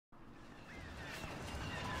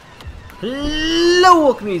Hello,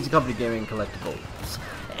 welcome to Easy Company Gaming Collectibles.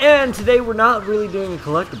 And today we're not really doing a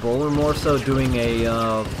collectible, we're more so doing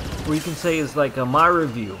a, what you can say is like a my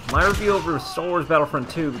review over Star Wars Battlefront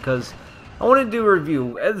 2, because I wanted to do a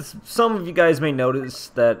review. As some of you guys may notice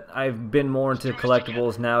that I've been more into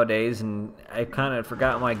collectibles nowadays, and I've kind of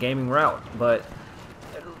forgotten my gaming route, but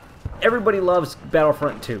everybody loves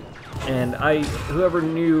Battlefront 2, and whoever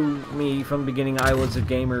knew me from the beginning, I was a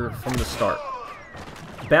gamer from the start.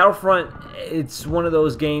 Battlefront, it's one of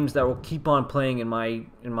those games that will keep on playing in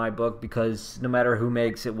my book, because no matter who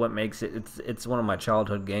makes it, what makes it, it's one of my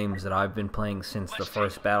childhood games that I've been playing since the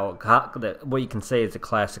first what you can say is a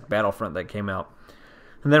classic Battlefront that came out.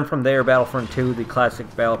 And then from there, Battlefront 2, the classic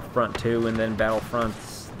Battlefront 2, and then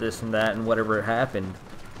Battlefronts this and that and whatever happened.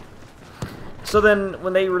 So then,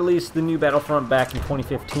 when they released the new Battlefront back in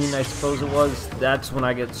 2015, I suppose it was, that's when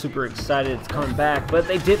I get super excited it's coming back. But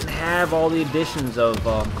they didn't have all the additions of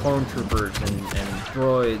clone troopers and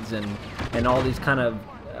droids and all these kind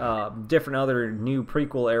of different other new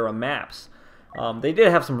prequel-era maps. They did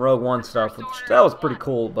have some Rogue One stuff, which that was pretty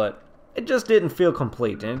cool, but it just didn't feel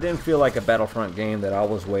complete, and it didn't feel like a Battlefront game that I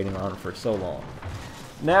was waiting on for so long.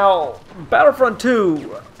 Now, Battlefront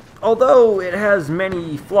 2, although it has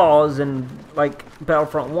many flaws, and like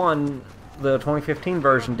Battlefront 1, the 2015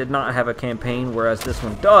 version did not have a campaign, whereas this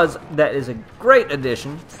one does. That is a great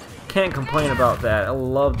addition. Can't complain about that. I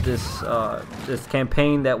love this this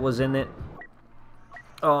campaign that was in it.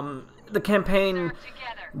 The campaign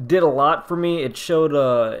did a lot for me. It showed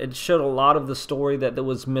a lot of the story that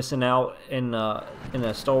was missing out in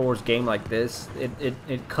a Star Wars game like this.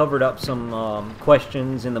 It covered up some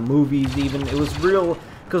questions in the movies. Even it was real.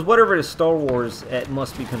 Because whatever is Star Wars, it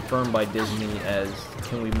must be confirmed by Disney as,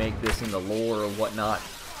 can we make this in the lore or whatnot.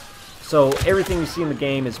 So everything you see in the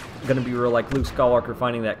game is going to be real, like Luke Skywalker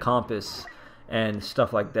finding that compass and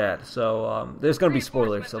stuff like that. So there's going to be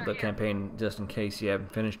spoilers of the campaign, just in case you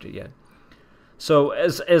haven't finished it yet. So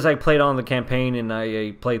as I played on the campaign and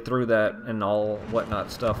I played through that and all whatnot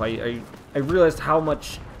stuff, I realized how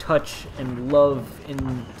much touch and love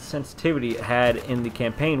and sensitivity it had in the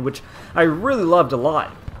campaign, which I really loved a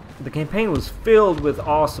lot. The campaign was filled with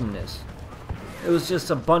awesomeness. It was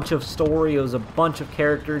just a bunch of story, it was a bunch of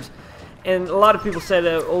characters, and a lot of people said,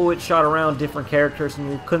 oh, it shot around different characters and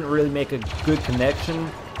we couldn't really make a good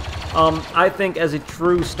connection. I think as a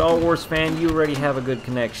true Star Wars fan, you already have a good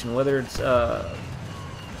connection, whether it's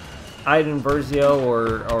Iden Versio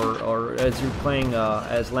or as you're playing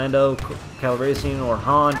as Lando Calrissian or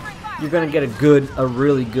Han, you're going to get a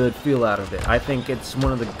really good feel out of it. I think it's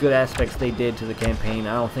one of the good aspects they did to the campaign.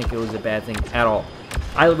 I don't think it was a bad thing at all.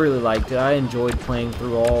 I really liked it. I enjoyed playing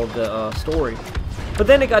through all the story. But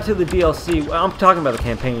then it got to the DLC. Well, I'm talking about the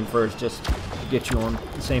campaign first, just to get you on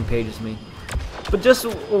the same page as me. But just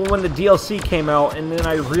when the DLC came out, and then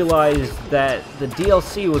I realized that the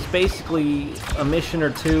DLC was basically a mission or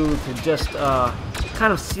two to just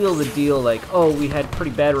kind of seal the deal, like, oh, we had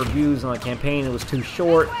pretty bad reviews on the campaign, it was too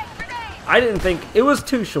short. I didn't think it was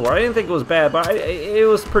too short. I didn't think it was bad, but it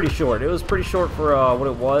was pretty short. It was pretty short for what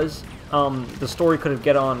it was. The story could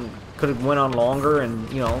have went on longer, and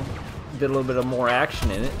you know, did a little bit of more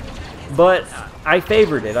action in it. But I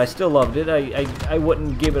favored it. I still loved it. I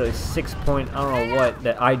wouldn't give it a 6 point, I don't know what,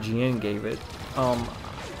 that IGN gave it.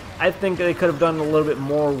 I think they could have done a little bit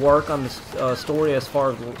more work on the story as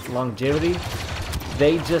far as longevity.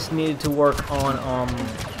 They just needed to work on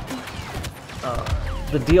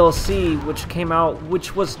the DLC, which came out,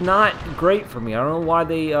 which was not great for me. I don't know why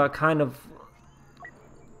they kind of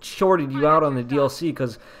shorted you out on the DLC,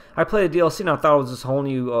 because I played the DLC and I thought it was this whole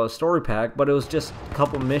new story pack, but it was just a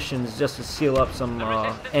couple missions just to seal up some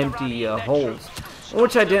empty holes,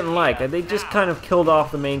 which I didn't like. They just kind of killed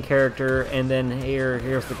off the main character, and then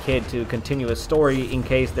here's the kid to continue a story in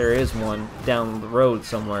case there is one down the road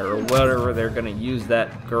somewhere, or whatever they're going to use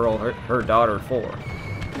that girl, her daughter, for.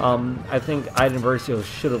 I think Iden Versio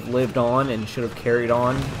should have lived on and should have carried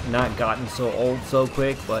on, not gotten so old so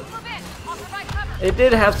quick, but it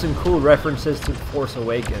did have some cool references to The Force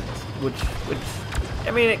Awakens, which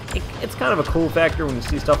I mean, it's kind of a cool factor when you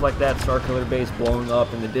see stuff like that, Starkiller Base blowing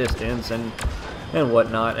up in the distance and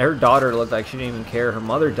whatnot. Her daughter looked like she didn't even care her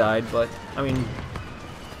mother died, but I mean,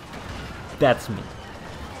 that's me.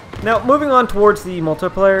 Now, moving on towards the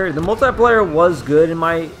multiplayer. The multiplayer was good in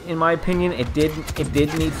my opinion. It did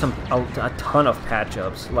need a ton of patch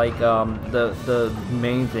ups. Like the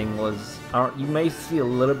main thing was, you may see a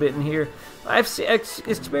little bit in here. I've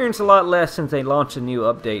experienced a lot less since they launched a new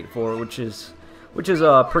update for it, which is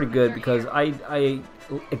pretty good, because I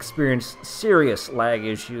experienced serious lag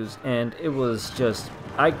issues, and it was just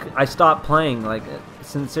I stopped playing, like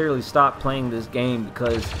sincerely stopped playing this game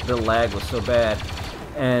because the lag was so bad.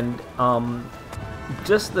 And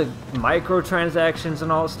just the microtransactions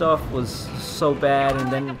and all that stuff was so bad,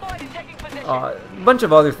 and then a bunch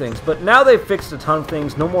of other things. But now they've fixed a ton of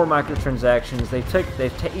things. No more microtransactions.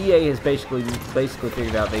 EA has basically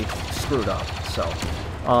figured out they screwed up. So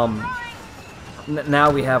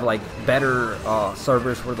now we have like better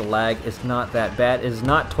servers where the lag is not that bad. It's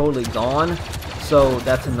not totally gone. So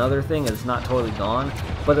that's another thing. It's not totally gone,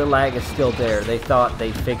 but the lag is still there. They thought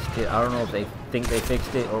they fixed it. I don't know if they think they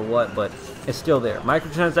fixed it or what, but it's still there.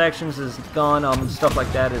 Microtransactions is gone. Stuff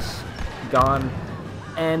like that is gone.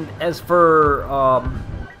 And as for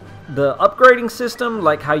the upgrading system,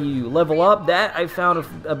 like how you level up, that I found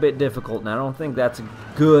a bit difficult, and I don't think that's a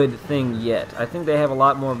good thing yet. I think they have a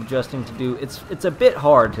lot more adjusting to do. It's a bit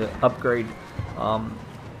hard to upgrade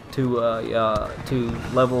to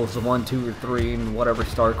levels 1, 2, or 3 and whatever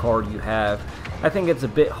star card you have. I think it's a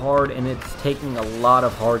bit hard, and it's taking a lot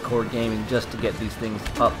of hardcore gaming just to get these things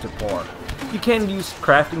up to par. You can use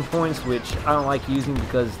crafting points, which I don't like using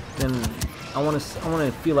because then I want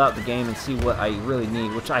to feel out the game and see what I really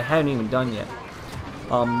need, which I haven't even done yet.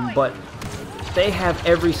 But they have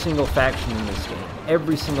every single faction in this game.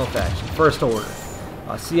 Every single faction. First Order,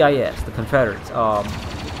 CIS, the Confederates,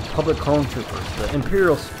 Public Clone Troopers, the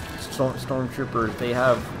Imperial Stormtroopers. They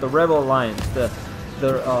have the Rebel Alliance, the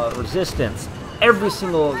Resistance. Every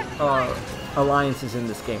single alliance is in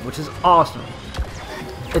this game, which is awesome.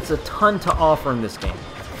 It's a ton to offer in this game.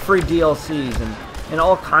 Free DLCs and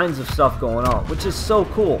all kinds of stuff going on, which is so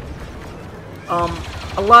cool.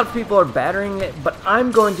 A lot of people are battering it, but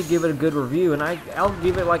I'm going to give it a good review, and I'll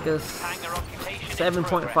give it like a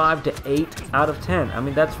 7.5 to 8 out of 10. I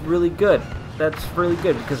mean, that's really good. That's really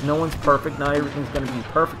good because no one's perfect. Not everything's going to be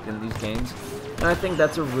perfect in these games, and I think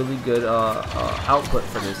that's a really good output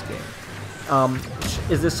for this game.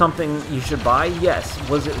 Is this something you should buy? Yes.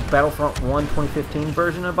 Was it Battlefront 1 2015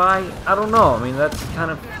 version to buy? I don't know. I mean, that's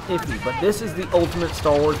kind of iffy, but this is the ultimate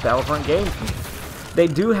Star Wars Battlefront game for me.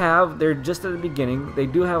 They're just at the beginning, they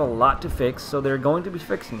do have a lot to fix, so they're going to be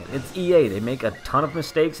fixing it. It's EA, they make a ton of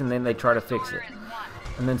mistakes and then they try to fix it.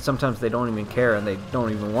 And then sometimes they don't even care and they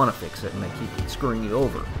don't even want to fix it and they keep screwing you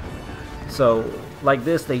over. So, like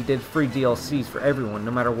this, they did free DLCs for everyone.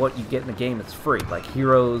 No matter what you get in the game, it's free. Like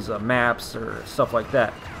heroes, maps, or stuff like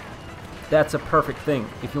that. That's a perfect thing.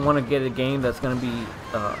 If you want to get a game that's going to be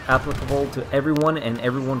applicable to everyone and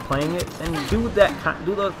everyone playing it, then do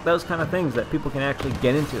those kind of things that people can actually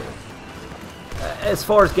get into it. As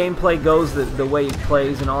far as gameplay goes, the way it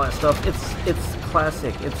plays and all that stuff, it's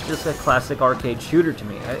classic. It's just a classic arcade shooter to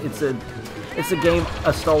me. It's a game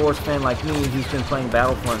a Star Wars fan like me who's been playing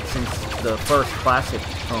Battlefront since the first classic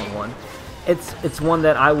one. It's one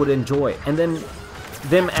that I would enjoy, and then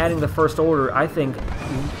them adding the First Order, I think,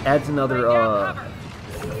 adds another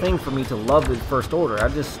thing for me to love the First Order.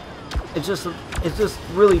 It's just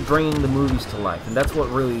really bringing the movies to life, and that's what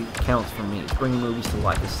really counts for me. It's bringing movies to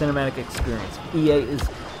life, a cinematic experience. EA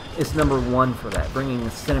is number one for that, bringing a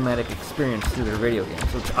cinematic experience to their video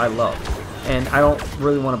games, which I love. And I don't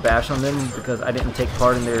really want to bash on them because I didn't take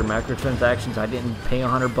part in their microtransactions. I didn't pay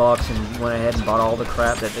 $100 and went ahead and bought all the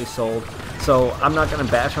crap that they sold. So I'm not going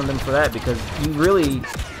to bash on them for that because you really,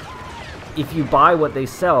 if you buy what they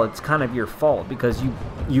sell, it's kind of your fault because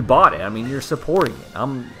you bought it. I mean, you're supporting it.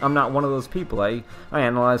 I'm not one of those people. I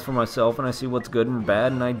analyze for myself and I see what's good and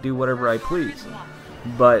bad and I do whatever I please.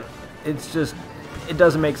 But it's just, it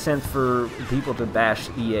doesn't make sense for people to bash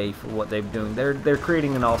EA for what they're doing. They're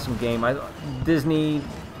creating an awesome game. Disney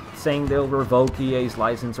saying they'll revoke EA's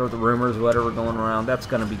license or the rumors or whatever going around, that's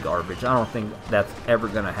going to be garbage. I don't think that's ever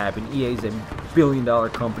going to happen. EA's a billion-dollar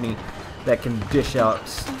company that can dish out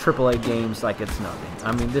AAA games like it's nothing.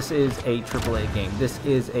 I mean, this is a AAA game. This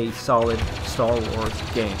is a solid Star Wars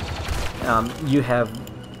game. You have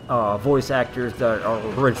voice actors that are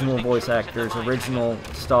original voice actors, original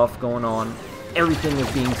stuff going on. Everything is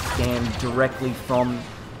being scanned directly from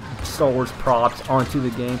Star Wars props onto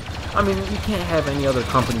the game. I mean, you can't have any other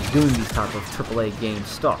companies doing these type of AAA game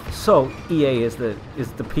stuff. So EA is the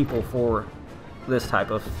people for this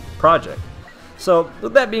type of project. So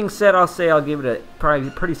with that being said, I'll give it a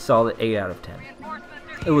probably pretty solid 8 out of 10.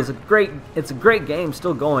 It's a great game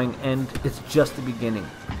still going, and it's just the beginning.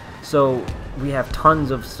 So we have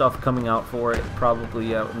tons of stuff coming out for it,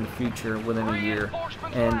 probably out in the future within a year,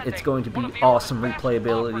 and it's going to be awesome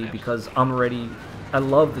replayability because I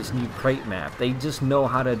love this new Crait map. They just know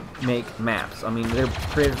how to make maps. I mean, they're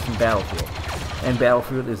created from Battlefield, and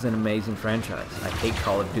Battlefield is an amazing franchise. I hate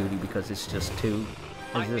Call of Duty because it's just too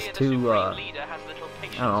Is this too, I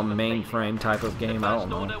don't know, mainframe type of game? I don't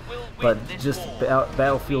know. But just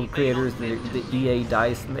Battlefield creators, the EA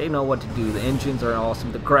DICE, they know what to do. The engines are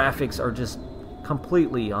awesome. The graphics are just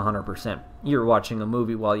completely 100%. You're watching a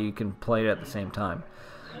movie while you can play it at the same time.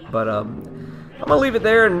 But I'm going to leave it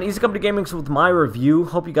there, and Easy Company Gaming's with my review.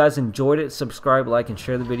 Hope you guys enjoyed it. Subscribe, like, and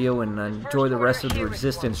share the video, and enjoy the rest of the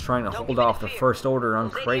Resistance trying to hold off the First Order on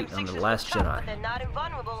Crait on the Last Jedi. They're not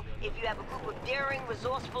invulnerable if you have a group of daring,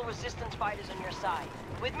 resourceful Resistance fighters on your side.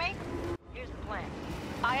 With me? Here's the plan.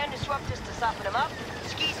 Ion disruptors to soften them up,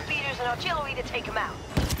 ski speeders and artillery to take them out.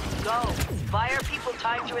 Go. Buy our people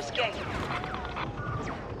time to escape.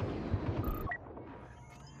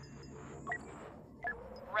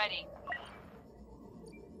 Ready.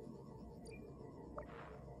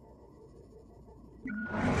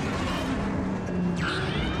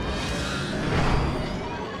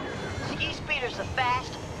 Ski speeders are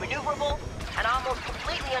fast, maneuverable, and almost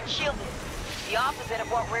completely unshielded. The opposite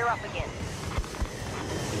of what we're up against.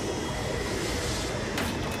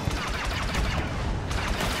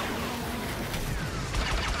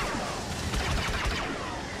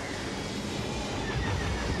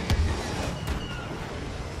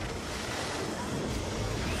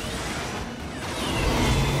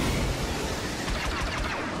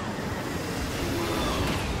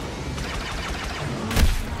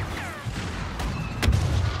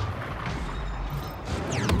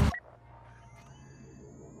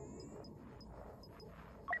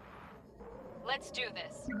 Let's do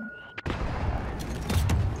this.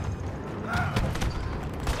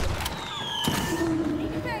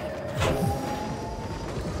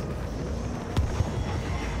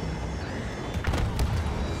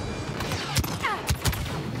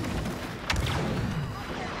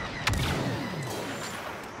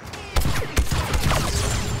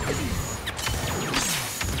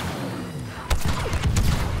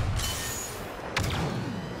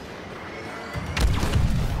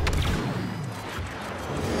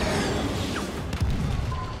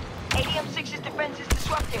 ADM-6's defense is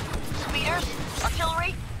disrupted. Speeders,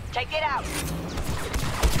 artillery, take it out.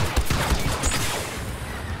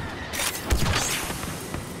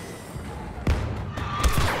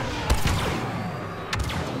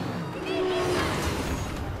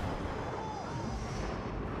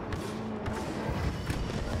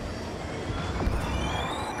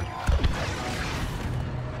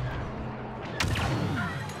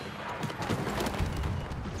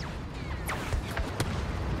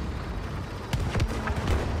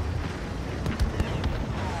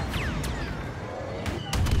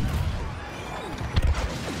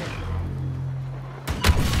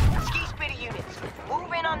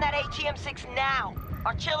 On that ATM-6 now.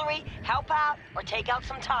 Artillery, help out, or take out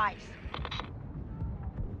some ties.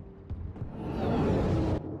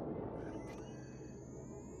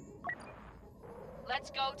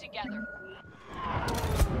 Let's go together.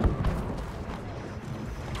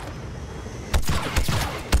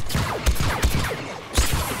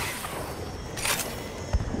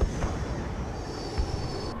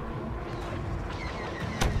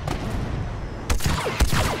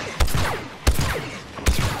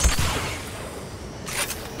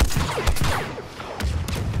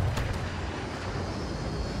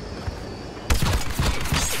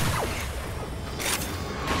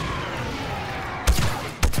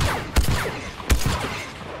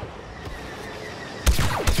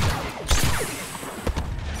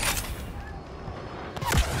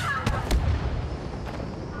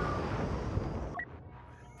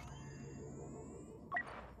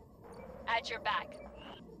 At your back.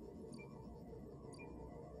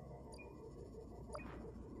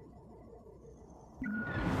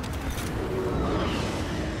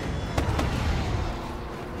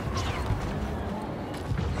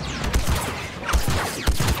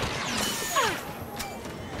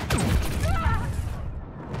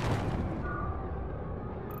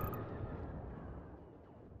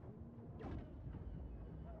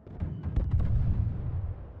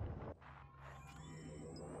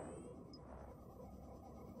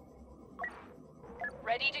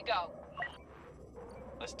 Ready to go.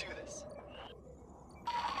 Let's do this.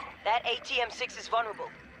 That ATM-6 is vulnerable.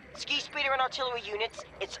 Ski speeder and artillery units,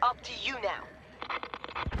 it's up to you now.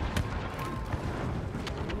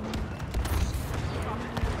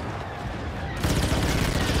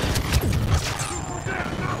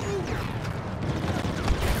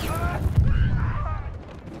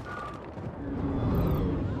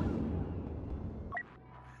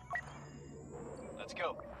 Let's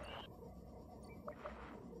go.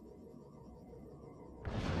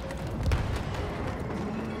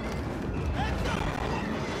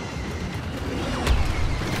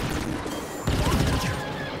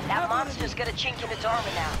 Disruptor's got a chink in its armor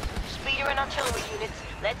now. Speeder and artillery units.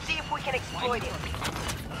 Let's see if we can exploit it.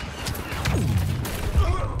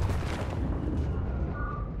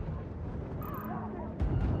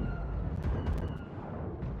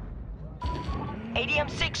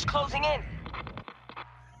 ADM-6 closing in.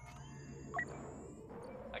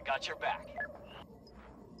 I got your back.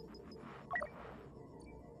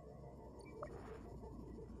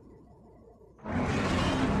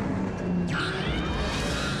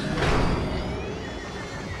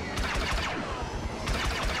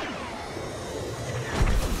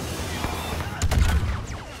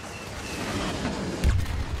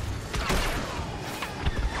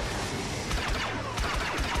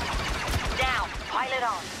 Pilot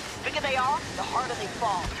on. The bigger they are, the harder they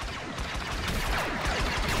fall.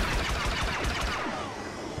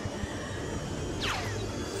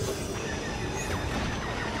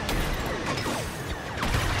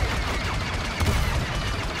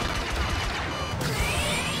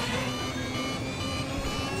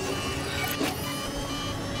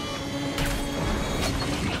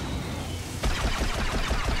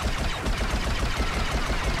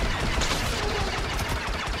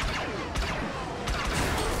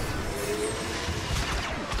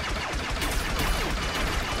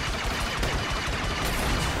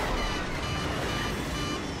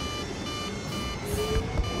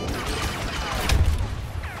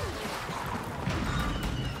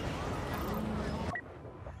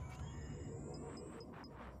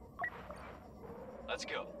 Let's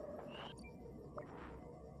go.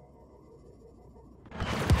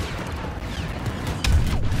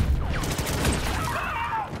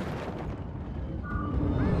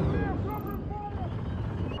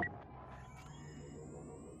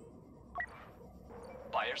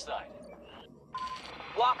 By your side.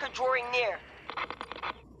 Walker drawing near.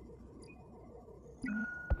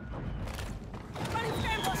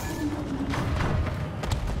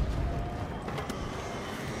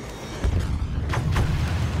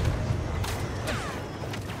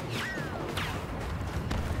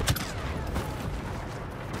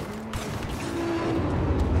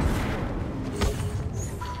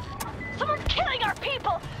 Someone's killing our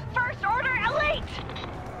people! First Order Elite!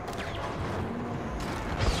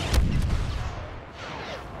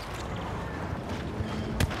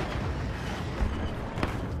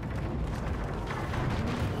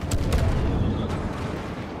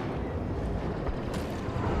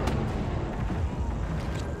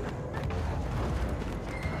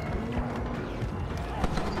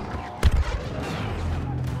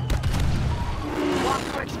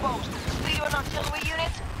 Walker exposed. Speeder and artillery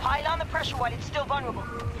units, pile on the pressure while it's still vulnerable.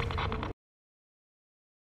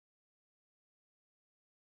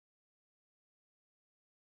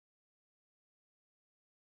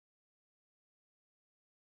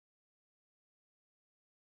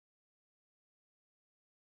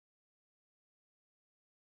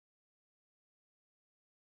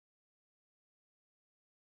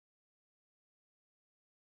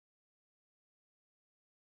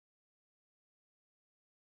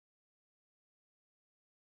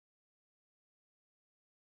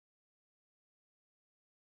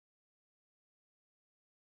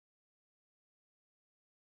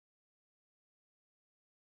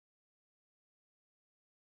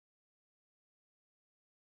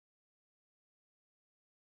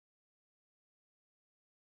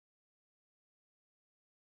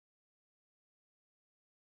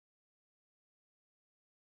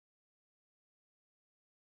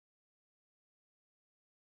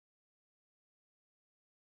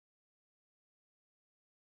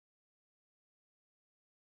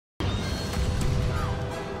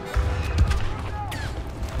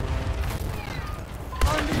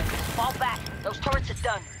 Fall back. Those turrets are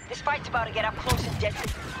done. This fight's about to get up close and deadly.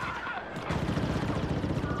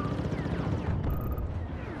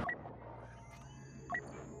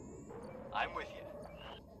 I'm with you.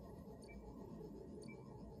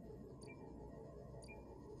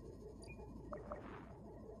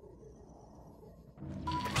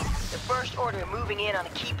 The First Order moving in on a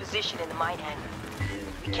key position in the mine hangar.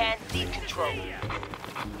 We can't cede control.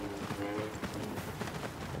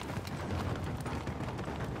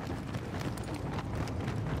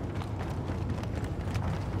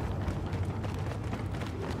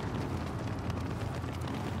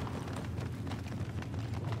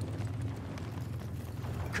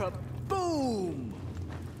 Kaboom!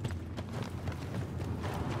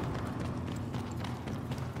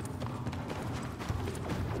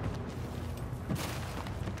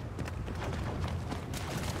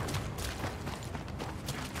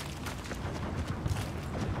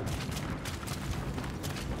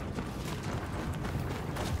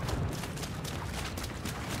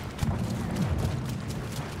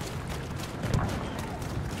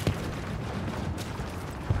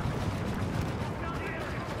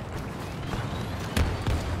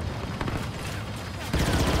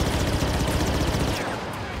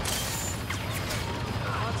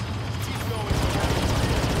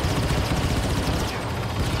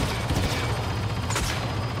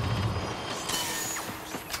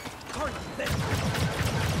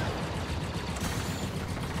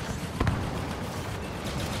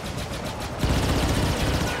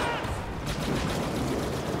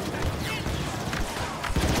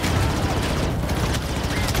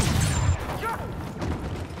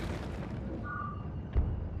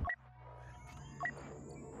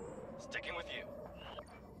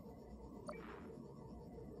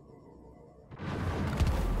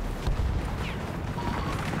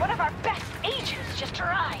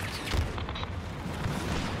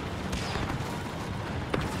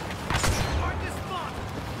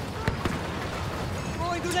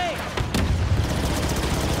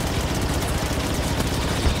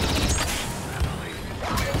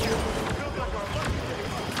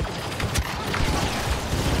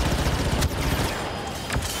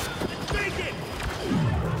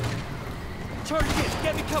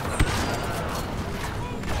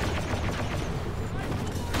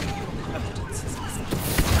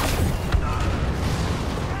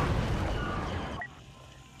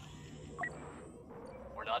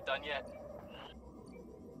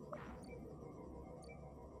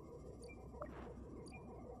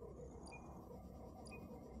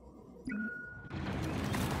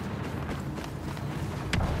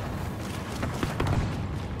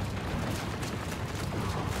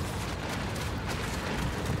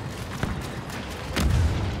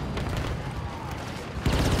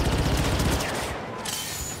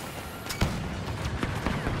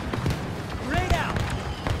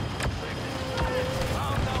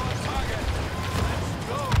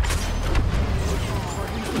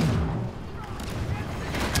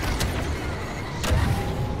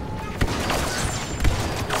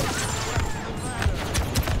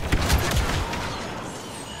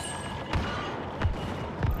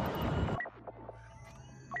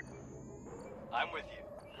 I'm with you.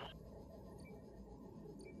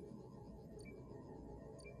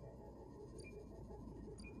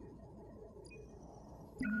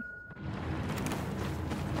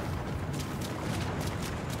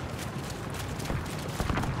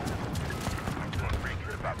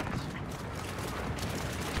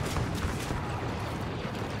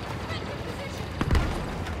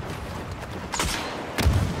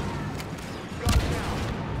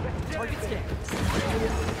 Target scan.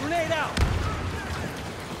 Grenade out!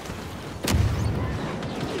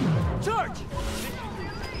 Charge!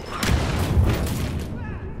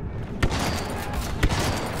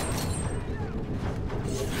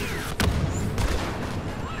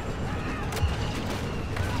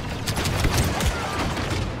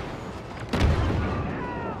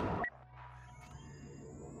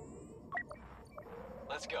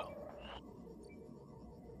 Let's go.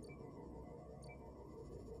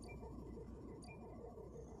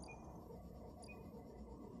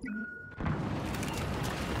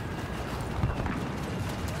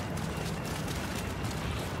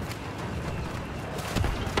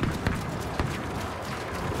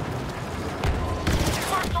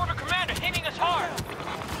 First order commander hitting us hard!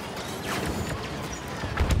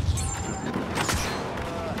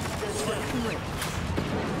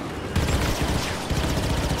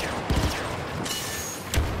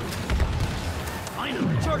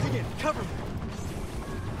 Finally! Charging in! Cover me!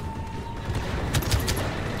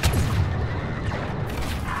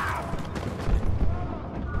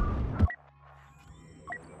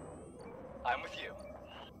 I'm with you.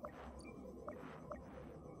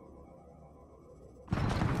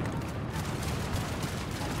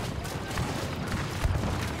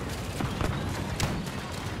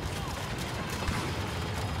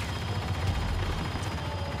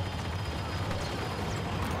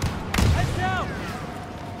 Heads down!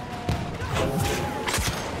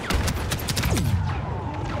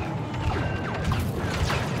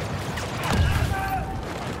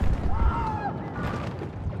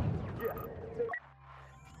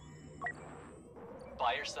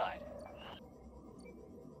 By your side.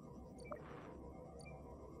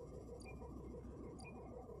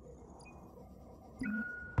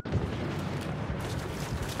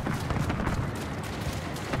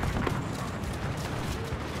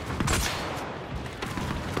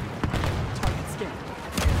 Target scan.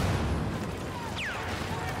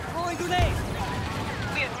 Throwing grenade!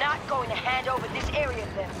 We are not going to hand over this area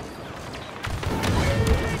to them.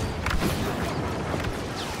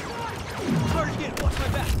 Charging in! Watch my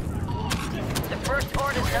back! The First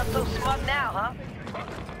Order's not so smug now, huh?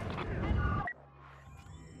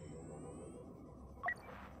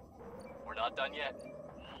 We're not done yet.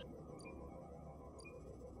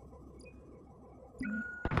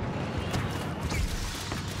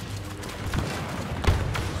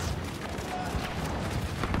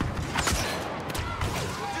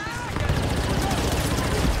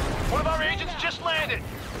 One of our agents just landed.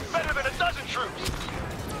 Better than a dozen troops.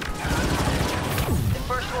 The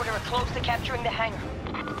First Order are close to capturing the hangar.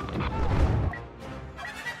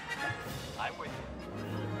 I'm with you.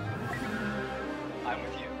 I'm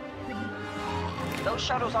with you. Those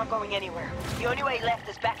shuttles aren't going anywhere. The only way left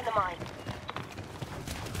is back in the mine.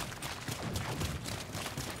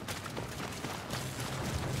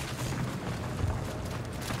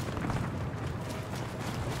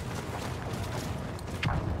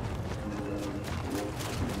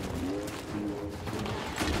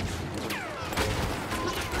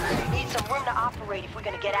 Need some room to operate if we're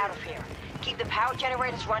gonna get out of here. Keep the power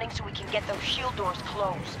generators running so we can get those shield doors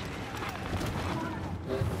closed.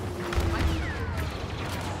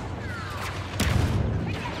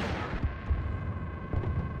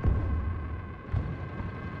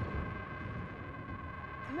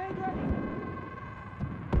 Grenade ready!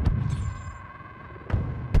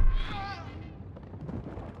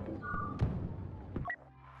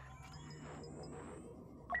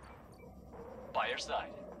 By your side.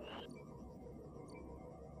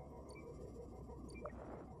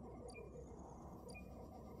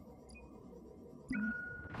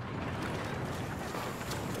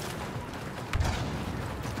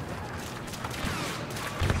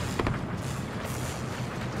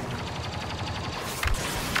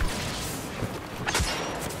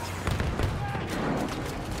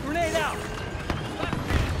 Grenade out!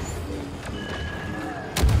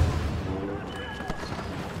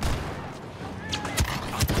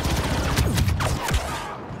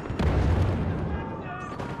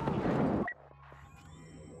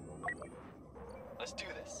 Let's do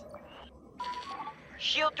this.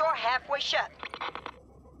 Shield door halfway shut.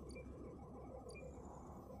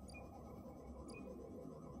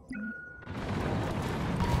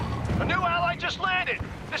 A new Allied just landed.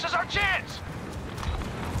 This is our chance.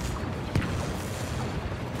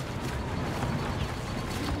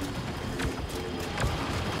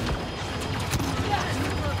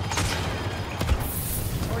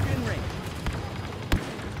 Target in range.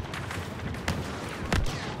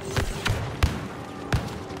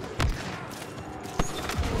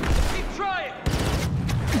 Keep trying.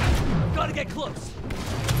 Gotta get close.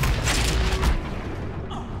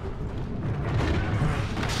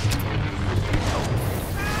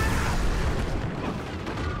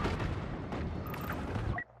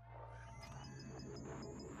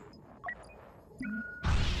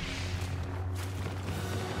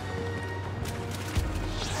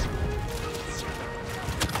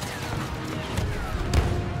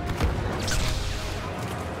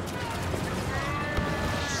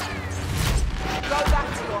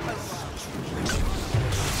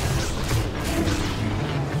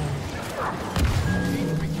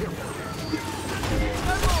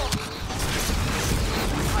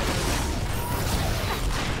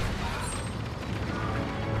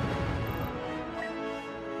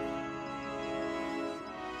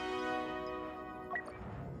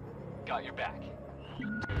 Got your back.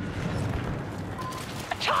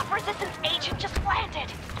 A top resistance agent just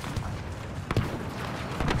landed.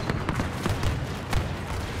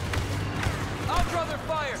 I'll draw their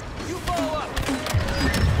fire. You follow up.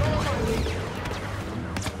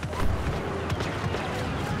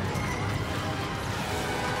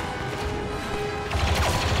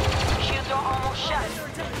 Shields are almost shut.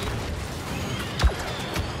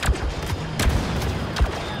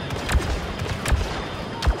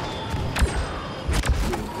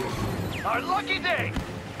 Our lucky day.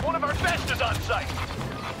 One of our best is on site.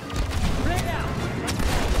 Grenade out.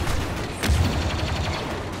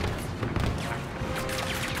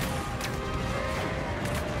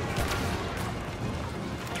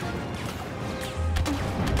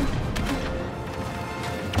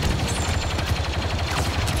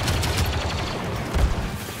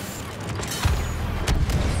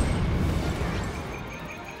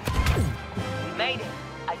 We made it.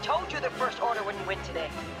 I told you the First Order wouldn't win today.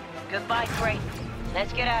 Goodbye, Crait.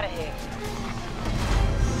 Let's get out of here.